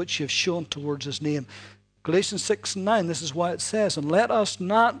which you've shown towards his name. Galatians 6 and 9, this is why it says, and let us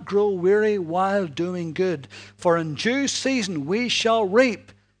not grow weary while doing good, for in due season we shall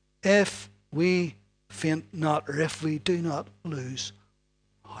reap if we faint not, or if we do not lose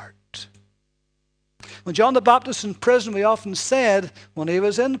heart. When John the Baptist in prison, we often said, when he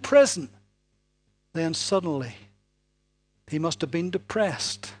was in prison, then suddenly he must have been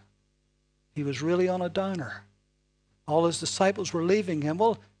depressed. He was really on a downer. All his disciples were leaving him.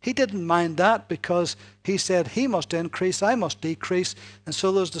 Well, he didn't mind that because he said, he must increase, I must decrease. And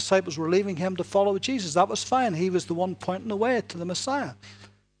so those disciples were leaving him to follow Jesus. That was fine. He was the one pointing the way to the Messiah.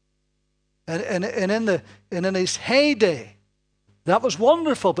 And in his heyday, that was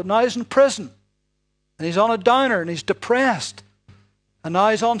wonderful. But now he's in prison. And he's on a downer and he's depressed. And now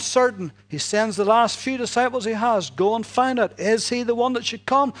he's uncertain. He sends the last few disciples he has, go and find out, is he the one that should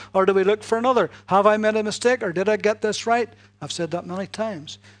come? Or do we look for another? Have I made a mistake? Or did I get this right? I've said that many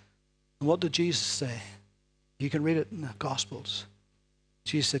times. And what did Jesus say? You can read it in the Gospels.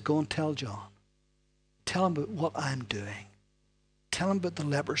 Jesus said, go and tell John. Tell him about what I'm doing. Tell him about the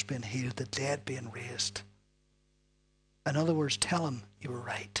lepers being healed, the dead being raised. In other words, tell him you were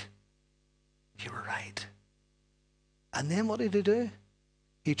right. You were right. And then what did he do?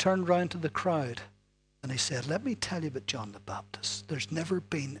 He turned round to the crowd and he said, let me tell you about John the Baptist. There's never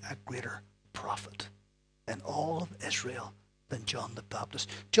been a greater prophet in all of Israel than John the Baptist.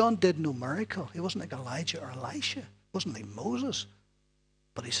 John did no miracle. He wasn't like Elijah or Elisha. He wasn't like Moses.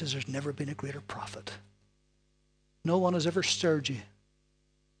 But he says there's never been a greater prophet. No one has ever stirred you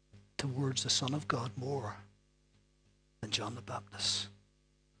towards the Son of God more than John the Baptist.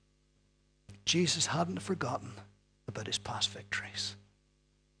 Jesus hadn't forgotten about his past victories.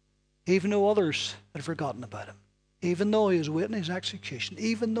 Even though others had forgotten about him. Even though he was waiting his execution.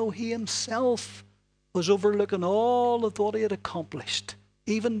 Even though he himself was overlooking all of what he had accomplished.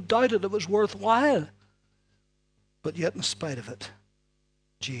 Even doubted it was worthwhile. But yet in spite of it,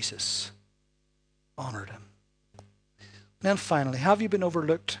 Jesus honored him. And then finally, have you been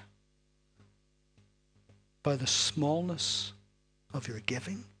overlooked by the smallness of your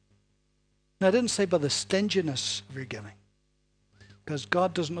giving? Now, I didn't say by the stinginess of your giving, because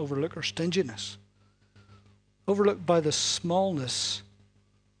God doesn't overlook our stinginess. Overlooked by the smallness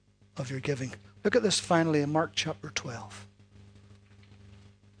of your giving. Look at this finally in Mark chapter 12.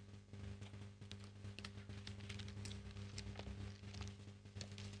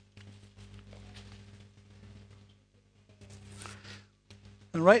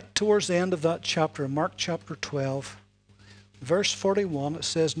 And right towards the end of that chapter, Mark chapter 12, verse 41, it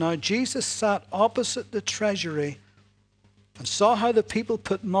says, now Jesus sat opposite the treasury and saw how the people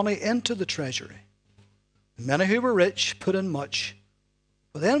put money into the treasury. Many who were rich put in much.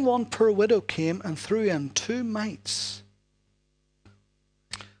 But then one poor widow came and threw in 2 mites,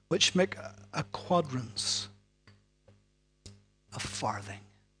 which make a quadrans, a farthing.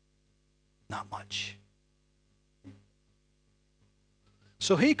 Not much.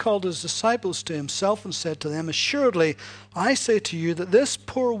 So he called his disciples to himself and said to them, Assuredly, I say to you that this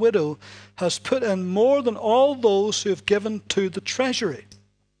poor widow has put in more than all those who have given to the treasury.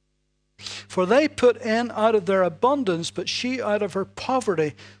 For they put in out of their abundance, but she out of her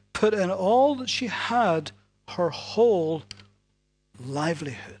poverty put in all that she had, her whole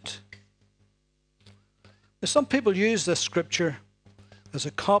livelihood. Now, some people use this scripture as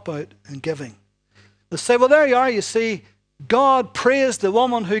a cop-out in giving. They say, well, there you are, you see, God praised the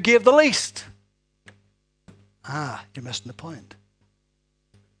woman who gave the least. You're missing the point.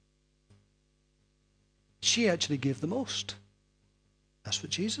 She actually gave the most. That's what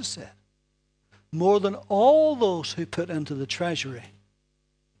Jesus said. More than all those who put into the treasury.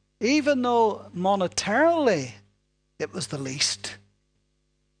 Even though monetarily it was the least.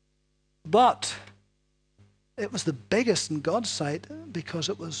 But it was the biggest in God's sight because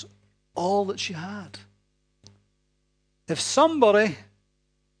it was all that she had. If somebody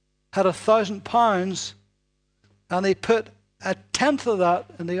had £1,000 and they put a tenth of that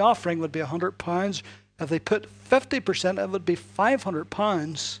in the offering, would be £100. If they put 50%, it would be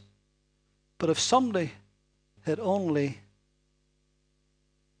 £500. But if somebody had only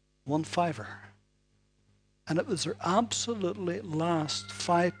 £1 and it was their absolutely last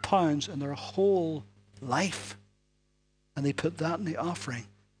 £5 in their whole life, and they put that in the offering,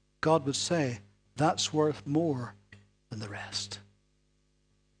 God would say, that's worth more than the rest.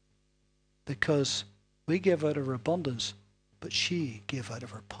 Because we give out of her abundance, but she gave out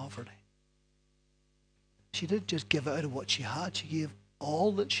of her poverty. She didn't just give out of what she had, she gave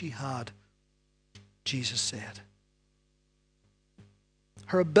all that she had, Jesus said.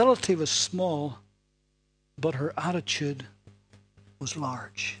 Her ability was small, but her attitude was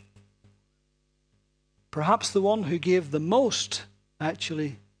large. Perhaps the one who gave the most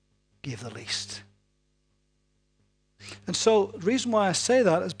actually gave the least. And so the reason why I say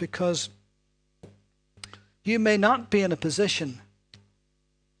that is because you may not be in a position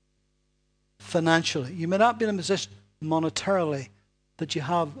financially, you may not be in a position monetarily that you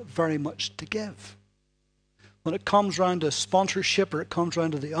have very much to give. When it comes round to sponsorship, or it comes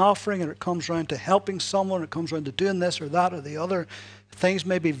round to the offering, or it comes round to helping someone, or it comes round to doing this or that or the other, things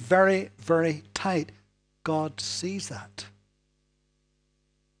may be very, very tight. God sees that.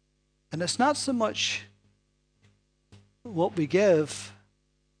 And it's not so much what we give,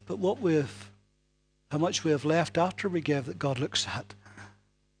 but how much we have left after we give that God looks at.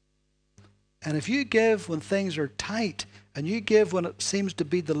 And if you give when things are tight, and you give when it seems to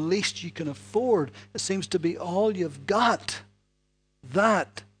be the least you can afford, it seems to be all you've got,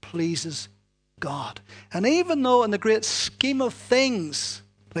 that pleases God. And even though in the great scheme of things,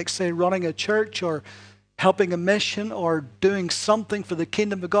 like say running a church or helping a mission or doing something for the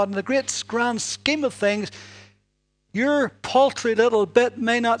kingdom of God, in the great grand scheme of things, your paltry little bit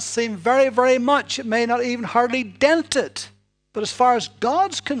may not seem very, very much. It may not even hardly dent it. But as far as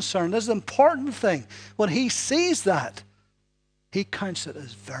God's concerned, this is the important thing. When He sees that, He counts it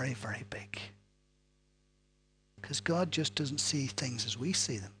as very, very big. Because God just doesn't see things as we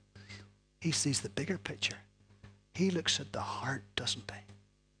see them. He sees the bigger picture. He looks at the heart, doesn't He?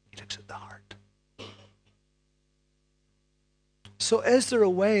 He looks at the heart. So is there a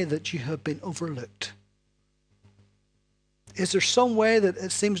way that you have been overlooked? Is there some way that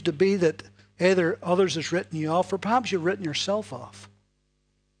it seems to be that either others has written you off, or perhaps you've written yourself off?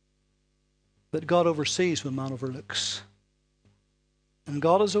 But God oversees when man overlooks. And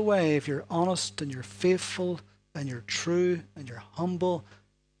God is a way, if you're honest and you're faithful and you're true and you're humble,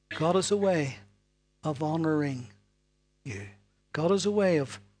 God is a way of honoring you. God is a way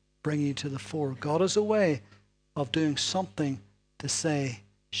of bringing you to the fore. God is a way of doing something to say,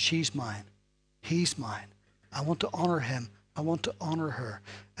 she's mine, he's mine. I want to honor him. I want to honor her.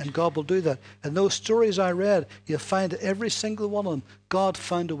 And God will do that. And those stories I read, you'll find that every single one of them, God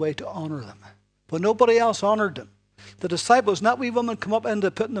found a way to honor them. But nobody else honored them. The disciples, that wee woman come up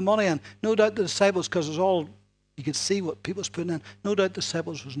into putting the money in. No doubt the disciples, because it was all, you could see what people was putting in. No doubt the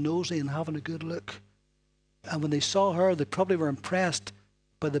disciples was nosy and having a good look. And when they saw her, they probably were impressed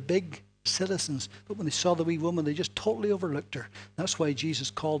by the big citizens. But when they saw the wee woman, they just totally overlooked her. That's why Jesus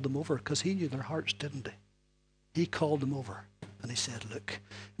called them over, because he knew their hearts, didn't he? He called them over and he said, look.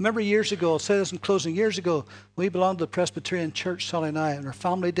 Remember years ago, I'll say this in closing, years ago, we belonged to the Presbyterian Church, Sally and I, and our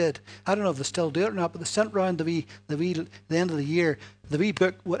family did. I don't know if they still do it or not, but they sent round the end of the year, the wee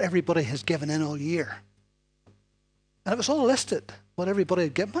book, what everybody has given in all year. And it was all listed, what everybody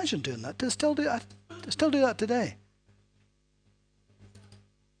had given. Imagine doing that. Do they still do that? They still do that today.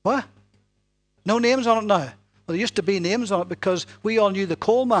 What? No names on it now. Well, there used to be names on it because we all knew the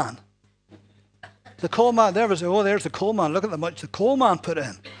coal man. The coal man, there was, oh, there's the coal man. Look at how much the coal man put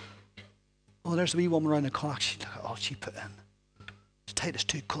in. Oh, there's the wee woman around the clock. Look at all she put in. She's tight as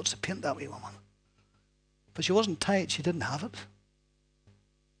two coats of paint, that wee woman. But she wasn't tight. She didn't have it.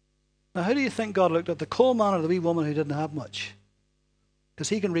 Now, how do you think God looked at the coal man or the wee woman who didn't have much? Because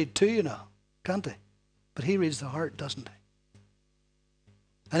he can read too, you know, can't he? But he reads the heart, doesn't he?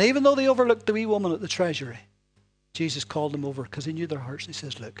 And even though they overlooked the wee woman at the treasury, Jesus called them over because he knew their hearts. He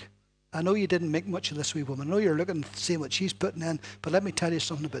says, look, I know you didn't make much of this wee woman. I know you're looking to see what she's putting in, but let me tell you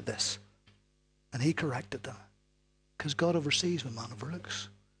something about this. And he corrected them because God oversees when man overlooks.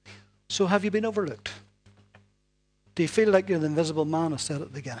 So have you been overlooked? Do you feel like you're the invisible man I said at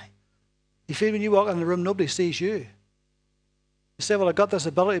the beginning? You feel when you walk in the room, nobody sees you. You say, well, I got this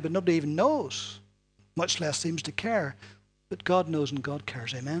ability, but nobody even knows, much less seems to care. But God knows and God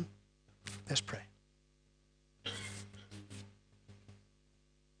cares. Amen? Let's pray.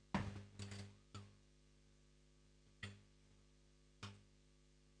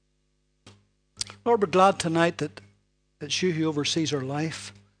 Lord, we're glad tonight that it's you who oversees our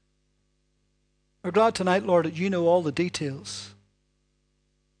life. We're glad tonight, Lord, that you know all the details.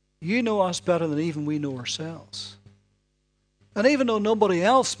 You know us better than even we know ourselves. And even though nobody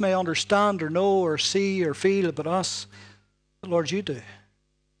else may understand or know or see or feel about us, but Lord, you do.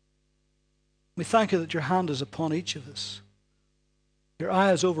 We thank you that your hand is upon each of us. Your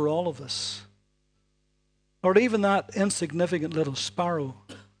eye is over all of us. Lord, even that insignificant little sparrow,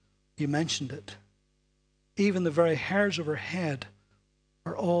 you mentioned it. Even the very hairs of her head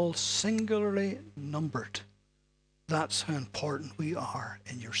are all singularly numbered. That's how important we are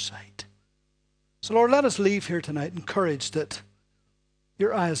in your sight. So Lord, let us leave here tonight encouraged that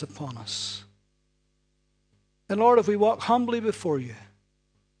your eye is upon us. And Lord, if we walk humbly before you,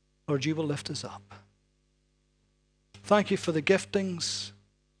 Lord, you will lift us up. Thank you for the giftings,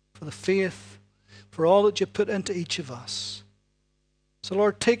 for the faith, for all that you put into each of us. So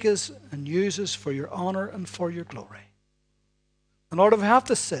Lord, take us and use us for your honor and for your glory. And Lord, if we have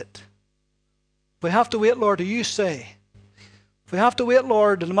to sit, if we have to wait, Lord, do you say? If we have to wait,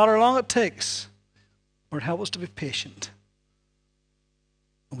 Lord, no matter how long it takes, Lord, help us to be patient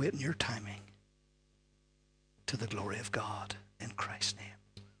and wait in your timing to the glory of God in Christ's name.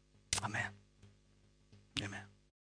 Amen.